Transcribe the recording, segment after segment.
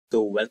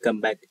So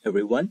welcome back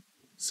everyone.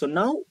 So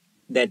now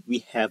that we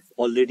have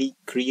already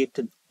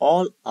created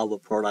all our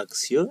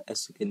products here,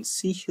 as you can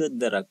see here,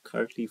 there are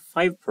currently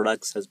 5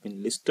 products has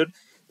been listed.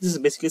 This is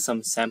basically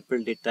some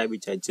sample data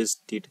which I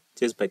just did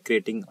just by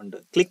clicking on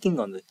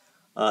the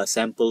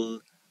sample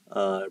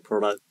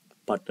product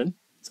button.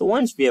 So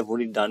once we have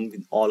already done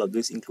with all of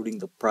this, including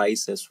the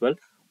price as well,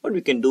 what we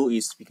can do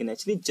is we can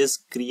actually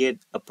just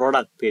create a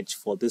product page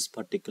for this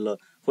particular,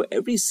 for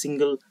every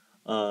single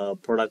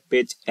product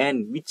page,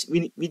 and which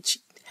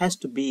has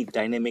to be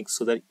dynamic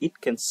so that it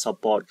can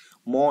support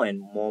more and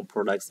more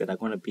products that are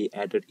going to be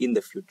added in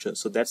the future.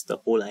 So that's the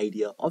whole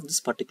idea of this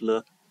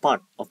particular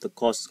part of the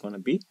course is going to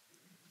be.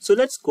 So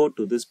let's go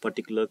to this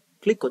particular,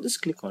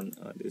 just click on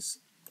this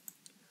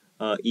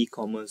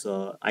e-commerce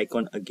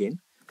icon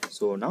again.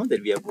 So now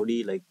that we have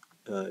already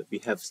we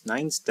have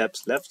 9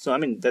 steps left, so I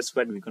mean that's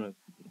what we're gonna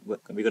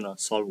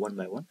solve one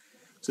by one.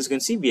 So as you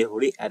can see, we have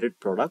already added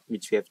product,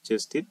 which we have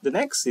just did. The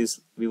next is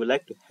we would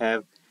like to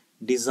have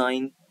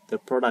design the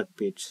product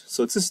page.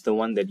 So this is the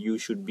one that you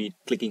should be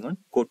clicking on.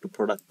 Go to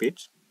product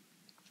page.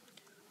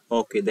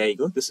 Okay, there you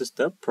go. This is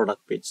the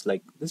product page.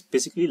 Like this,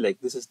 basically,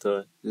 like this is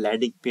the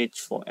landing page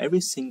for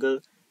every single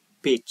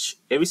page,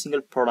 every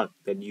single product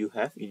that you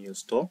have in your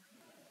store.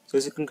 So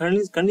as you can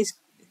currently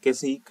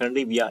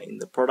we are in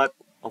the product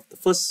of the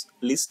first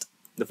list,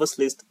 the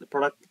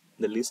product,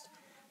 the list.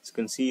 As you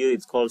can see here,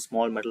 it's called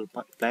small metal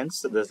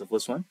plants. So that's the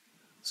first one.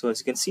 So as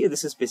you can see,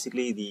 this is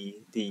basically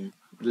the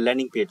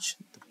landing page,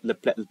 the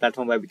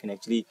platform where we can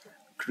actually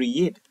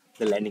create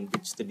the landing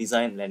page, the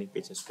design landing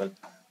page as well.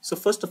 So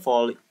first of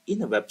all,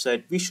 in a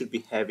website, we should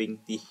be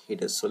having the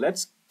headers. So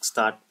let's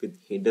start with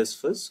headers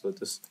first. So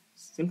just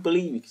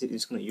simply, we're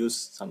just going to use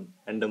some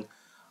random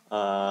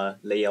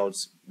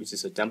layouts, which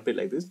is a template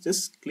like this.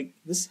 Just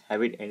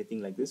have it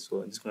anything like this.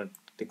 So I'm just going to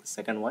take the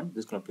second one,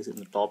 just going to place it in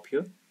the top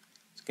here.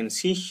 So you can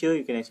see here,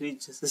 you can actually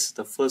this is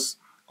the first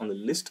on the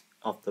list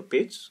of the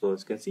page. So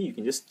as you can see, you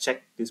can just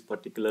check this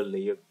particular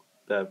layer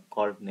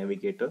called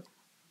navigator.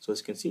 So as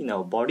you can see, in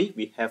our body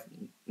we have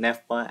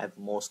navbar at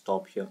the most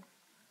top here.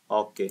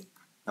 Okay,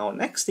 now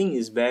next thing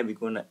is where we're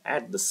going to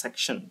add the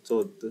section.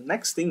 So the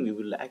next thing we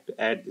would like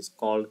to add is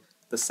called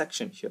the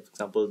section here. For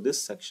example,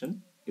 this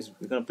section is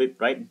we're going to put it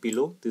right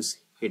below this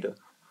header.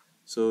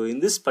 So in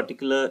this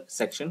particular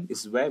section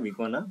is where we're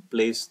going to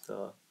place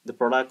the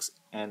products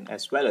and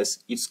as well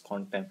as its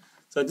content.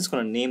 So I'm just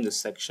going to name the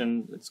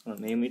section. It's going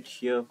to name it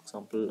here, for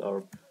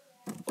example,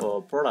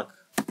 our product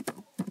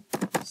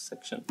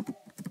section.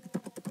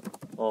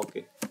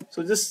 Okay,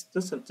 so just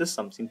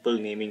some simple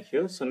naming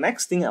here. So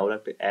next thing I would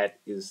like to add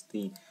is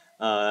the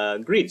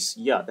grids.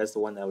 Yeah, that's the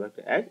one I would like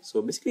to add.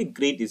 So basically,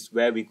 grid is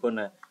where we're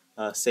gonna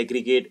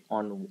segregate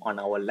on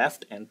our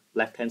left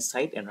hand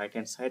side and right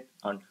hand side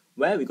on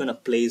where we're gonna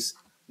place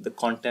the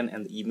content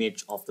and the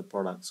image of the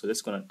product. So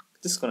just gonna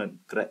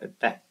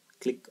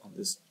click on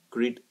this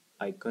grid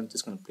icon,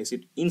 just gonna place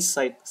it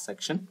inside the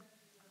section.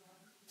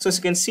 So as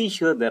you can see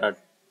here, there are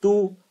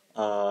two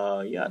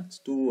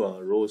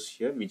rows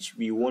here which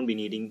we won't be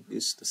needing.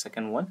 Is the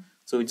second one.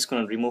 So we're just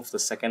going to remove the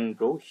second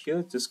row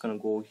here, just going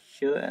to go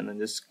here and then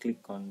just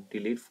click on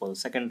delete for the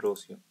second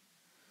rows here.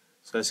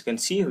 So as you can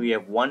see, we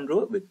have one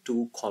row with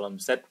 2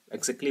 columns. That's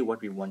exactly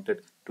what we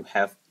wanted to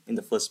have in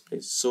the first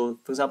place. So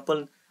for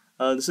example,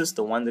 this is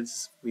the one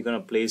that's we're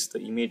going to place the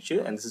image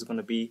here, and this is going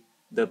to be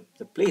the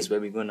place where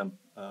we're going to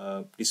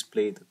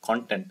display the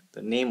content,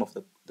 the name of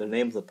the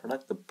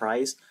product, the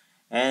price,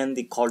 and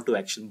the call to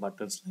action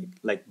buttons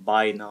like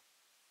buy now.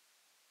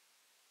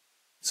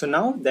 So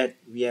now that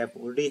we have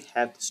already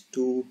have these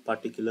 2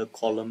 particular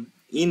column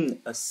in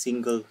a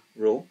single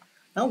row,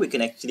 now we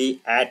can actually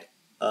add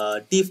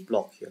a div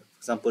block here. For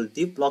example,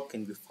 div block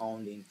can be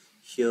found in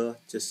here,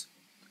 just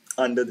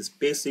under this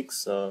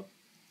basics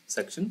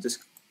section.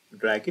 Just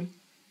drag it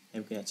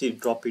and we can actually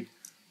drop it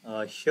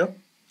here.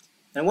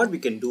 And what we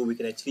can do, we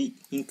can actually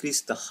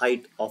increase the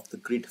height of the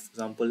grid. For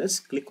example, let's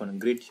click on a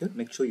grid here.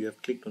 Make sure you have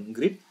clicked on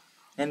grid.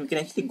 And we can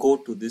actually go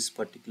to this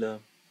particular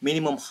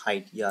minimum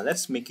height. Yeah,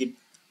 let's make it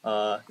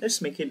 80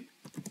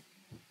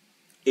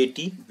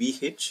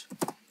 VH.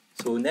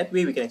 So in that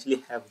way we can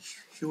actually have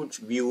a huge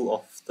view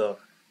of the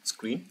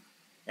screen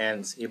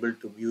and able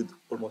to view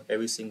almost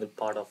every single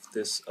part of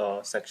this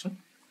section.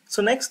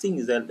 So next thing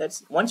is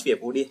that once we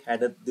have already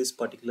added this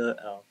particular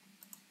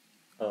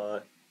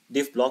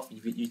div block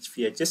which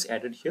we have just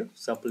added here. For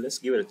example, let's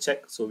give it a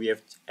check. So we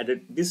have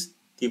added this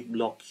div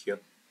block here.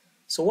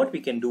 So what we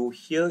can do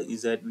here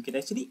is that we can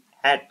actually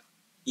add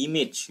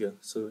image here.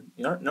 So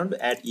in order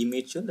to add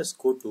image here, let's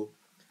go to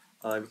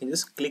we can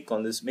just click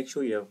on this. Make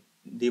sure you have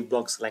div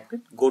block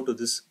selected. Go to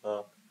this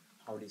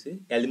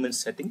element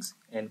settings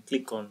and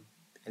click on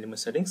element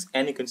settings,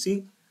 and you can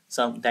see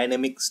some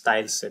dynamic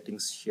style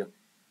settings here.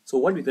 So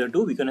what we're going to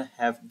do, we're going to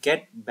have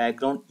get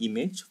background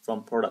image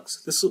from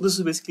products. This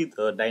is basically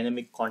the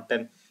dynamic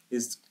content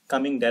is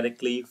coming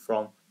directly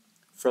from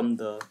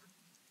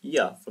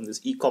this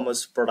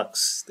e-commerce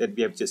products that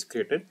we have just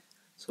created.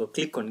 So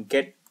click on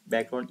get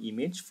background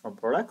image from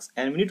products,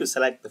 and we need to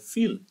select the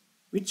field.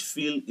 Which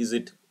field is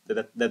it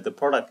that the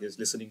product is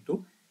listening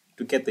to?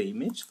 to get the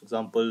image. For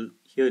example,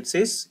 here it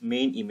says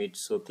main image,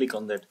 so click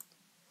on that.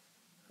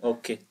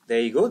 Okay,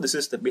 there you go. This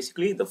is the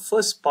basically the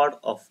first part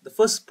of the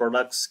first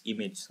products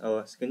image. So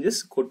you can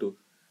just go to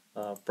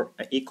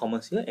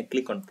e-commerce here and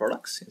click on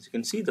products. As you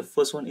can see, the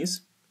first one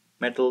is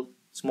metal,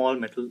 small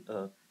metal.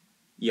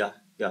 Yeah,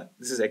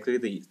 this is actually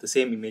the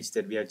same image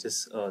that we have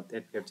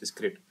just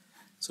created.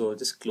 So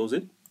just close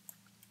it.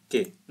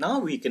 Okay, now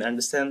we can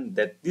understand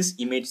that this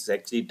image is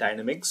actually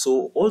dynamic,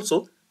 so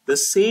also the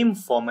same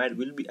format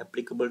will be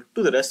applicable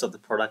to the rest of the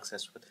products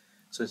as well.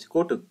 So if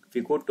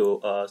you go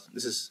to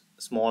this is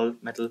small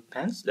metal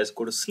pans, let's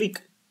go to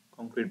sleek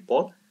concrete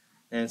ball,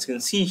 and as you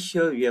can see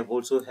here we have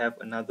also have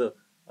another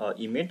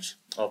image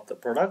of the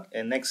product.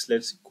 And next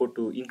let's go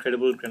to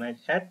incredible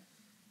granite hat,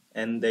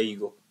 and there you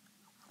go.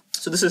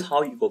 So this is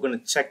how you're going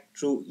to check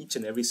through each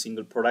and every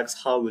single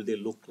products, how will they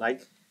look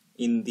like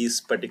in this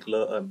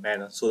particular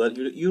manner, so that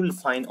you will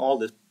find all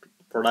the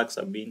products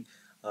are being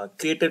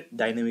created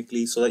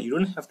dynamically, so that you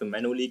don't have to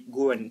manually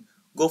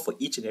go for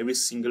each and every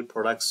single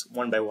products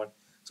one by one.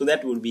 So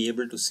that will be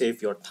able to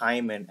save your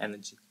time and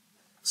energy.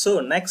 So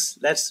next,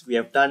 we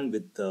have done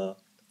with the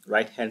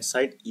right hand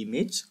side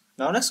image.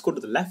 Now let's go to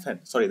the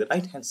the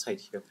right hand side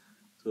here.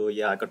 So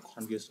yeah, I got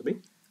confused a bit.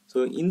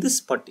 So in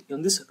this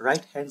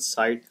right hand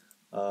side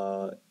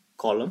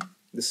column,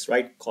 this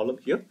right column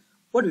here,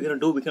 what we're going to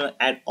do, we're going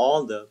to add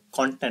all the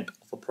content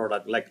of a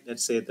product, like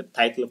let's say the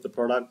title of the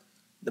product,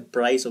 the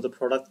price of the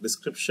product,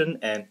 description,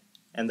 and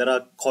there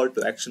are call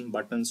to action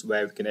buttons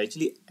where we can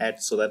actually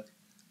add, so that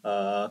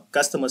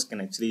customers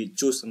can actually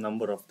choose the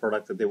number of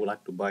products that they would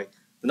like to buy,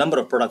 the number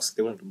of products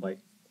they want to buy.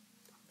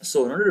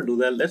 So in order to do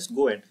that, let's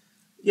go and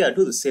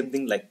do the same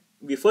thing. Like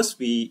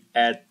we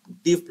add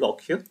div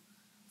block here,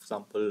 for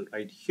example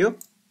right here.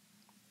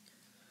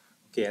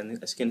 Okay,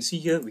 and as you can see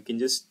here, we can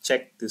just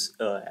check this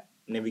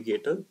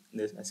navigator.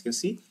 As you can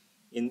see,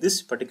 in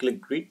this particular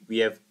grid, we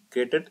have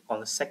created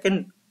on the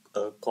second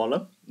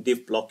column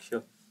div block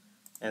here,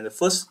 and the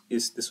first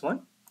is this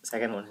one, the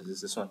second one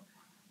is this one.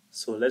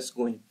 So let's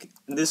go in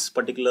this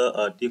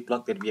particular div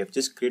block that we have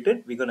just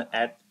created. We're going to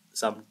add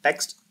some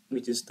text,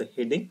 which is the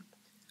heading.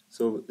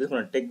 So we're just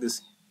going to take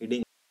this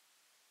heading.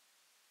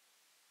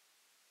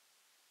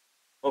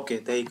 Okay,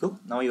 there you go.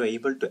 Now you are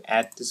able to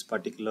add this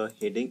particular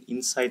heading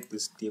inside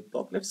this div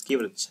block. Let's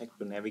give it a check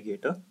to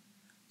navigator.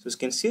 So as you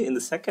can see in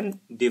the second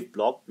div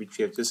block, which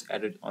we have just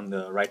added on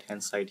the right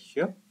hand side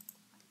here,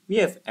 we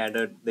have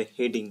added the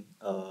heading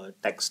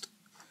text.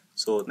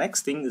 So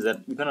next thing is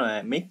that we're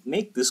gonna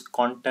make this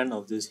content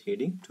of this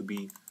heading to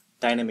be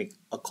dynamic,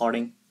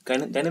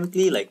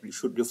 dynamically, like we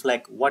should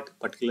reflect what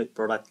particular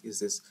product is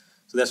this.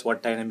 So that's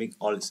what dynamic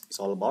is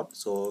all about.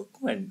 So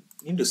go and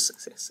you need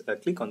to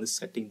click on this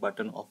setting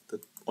button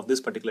of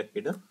this particular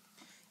header,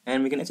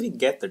 and we can actually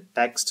get the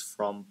text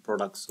from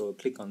product. So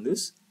click on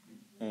this,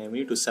 and we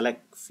need to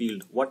select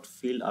field. What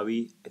field are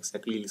we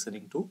exactly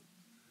listening to?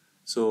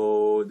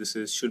 So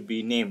this should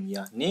be name.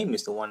 Yeah, name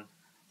is the one.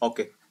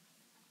 Okay.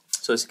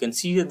 So as you can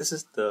see here, this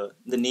is the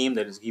name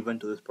that is given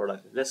to this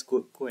product. Let's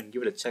go and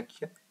give it a check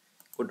here.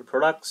 Go to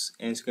products,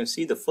 and as you can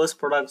see, the first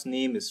product's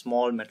name is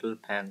small metal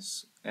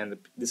pans, and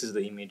this is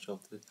the image of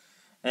it,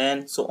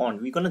 and so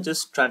on. We're gonna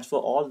just transfer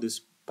all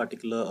these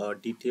particular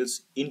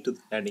details into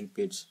the landing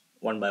page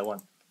one by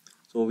one.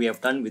 So we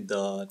have done with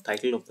the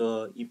title of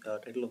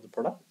the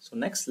product. So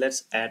next,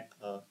 let's add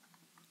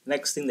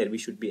next thing that we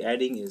should be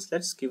adding is,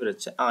 let's give it a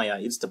check. Yeah,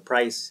 it's the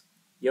price.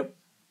 Yep,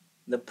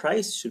 the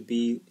price should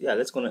be, I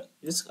just gonna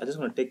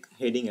take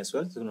heading as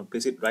well. So I'm gonna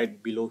place it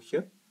right below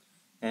here,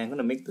 and I'm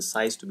gonna make the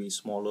size to be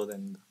smaller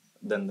than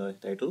the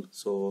title.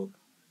 So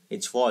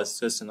H4 is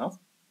just enough.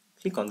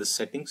 Click on the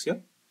settings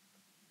here,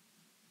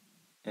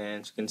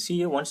 and you can see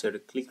here, once you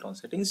have clicked on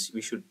settings,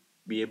 we should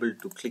be able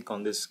to click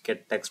on this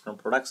get text from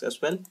products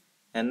as well.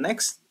 And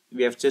next,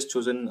 we have just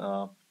chosen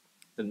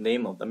the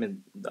name of,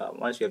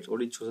 once we have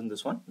already chosen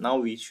this one, now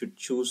we should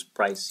choose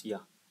price. Yeah,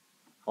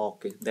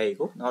 okay, there you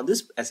go. Now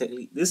this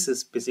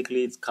is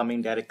basically, it's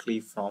coming directly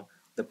from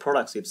the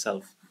products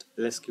itself.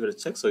 Let's give it a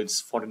check. So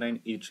it's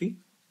 49.83.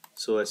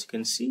 So as you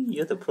can see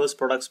here, the first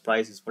product's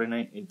price is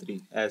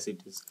 49.83 as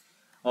it is.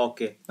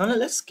 Okay, now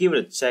let's give it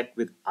a check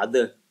with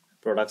other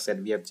products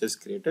that we have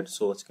just created.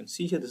 So as you can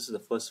see here, this is the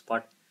first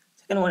part.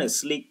 Second one is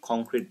sleek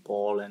concrete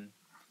ball, and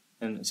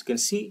as you can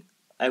see,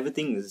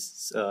 everything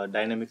is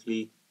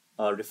dynamically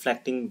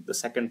reflecting the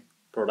second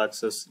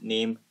product's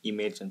name,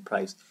 image, and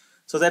price.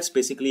 So that's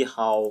basically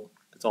how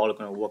it's all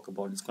going to work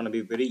about. It's going to be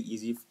very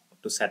easy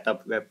to set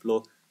up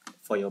Webflow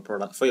for your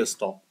product, for your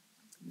store.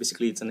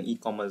 Basically, it's an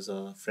e-commerce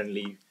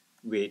friendly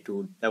way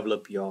to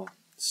develop your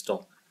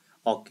store.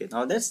 Okay,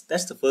 now that's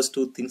the first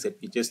two things that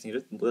we just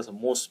needed. Those are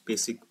most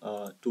basic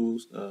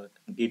tools,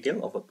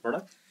 detail of a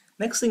product.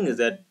 Next thing is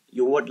that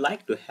you would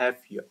like to have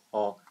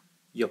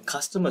your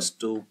customers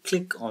to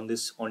click on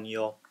this on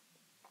your,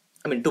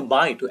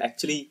 to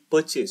actually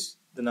purchase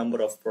the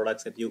number of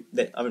products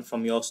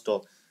from your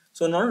store.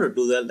 So in order to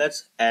do that,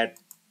 let's add,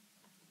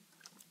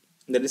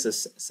 there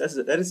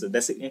is a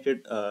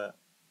designated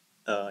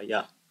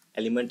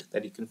element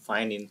that you can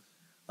find in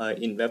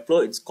in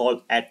Webflow, it's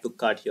called add to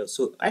cart here.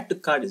 So add to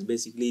cart is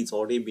basically, it's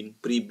already been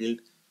pre-built.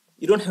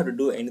 You don't have to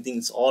do anything.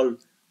 It's all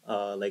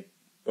like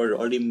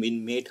already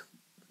been made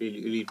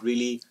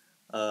really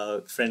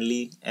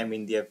friendly. I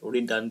mean, they have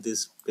already done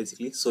this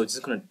basically. So it's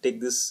just gonna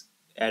take this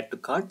add to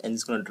cart and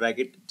just gonna drag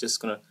it, just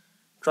gonna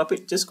drop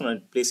it, just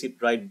gonna place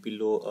it right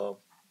below.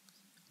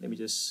 Let me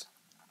just,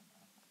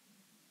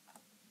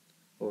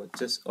 oh,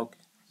 just okay.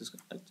 Just,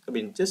 I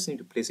mean, just need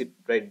to place it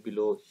right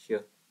below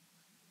here.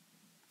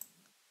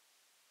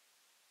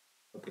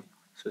 Okay,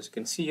 so as you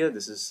can see here,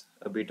 this is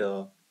a bit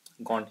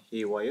gone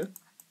haywire.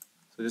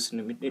 So you just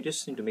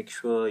need to make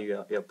sure you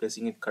are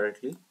placing it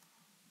correctly.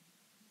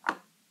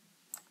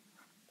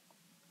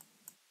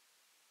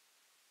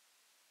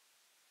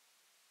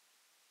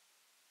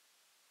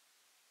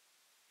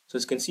 So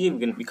as you can see,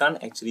 we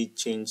can't actually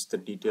change the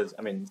details.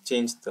 I mean,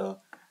 change the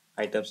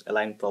items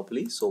aligned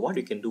properly. So what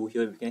you can do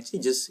here, we can actually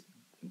just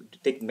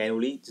take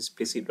manually, just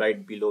place it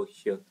right below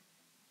here,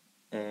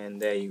 and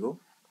there you go.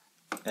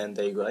 And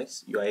there you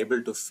guys, you are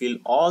able to fill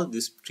all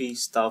this tree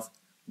stuff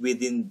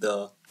within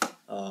the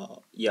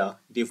yeah,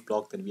 div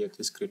block that we have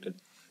just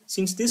created.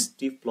 Since this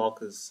div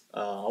block is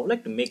I would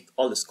like to make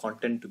all this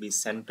content to be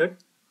centered.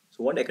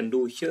 So what I can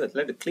do here, I'd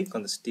like to click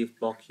on this div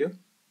block here,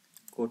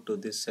 go to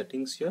this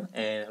settings here,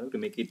 and I'm going to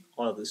make it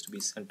all of this to be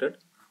centered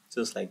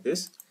just like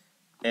this.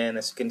 And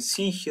as you can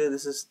see here,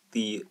 this is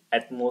the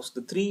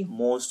the three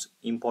most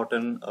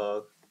important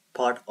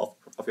part of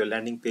your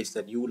landing page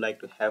that you would like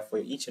to have for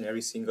each and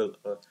every single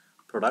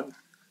product.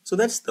 So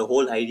that's the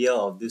whole idea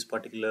of this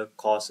particular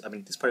course. I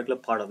mean, this particular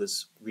part of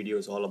this video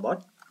is all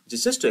about, which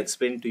is just to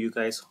explain to you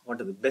guys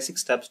what are the basic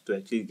steps to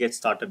actually get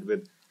started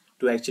with,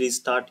 to actually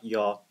start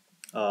your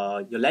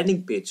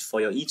landing page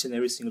for your each and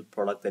every single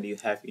product that you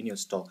have in your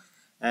store.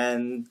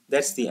 And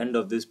that's the end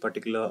of this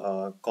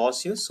particular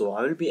course here. So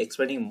I will be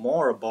explaining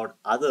more about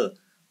other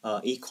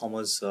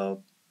e-commerce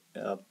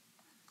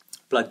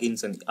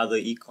plugins and other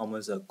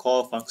e-commerce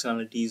core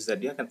functionalities that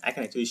I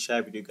can actually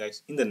share with you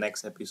guys in the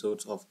next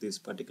episodes of this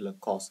particular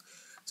course.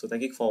 So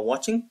thank you for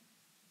watching.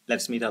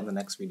 Let's meet up in the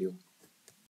next video.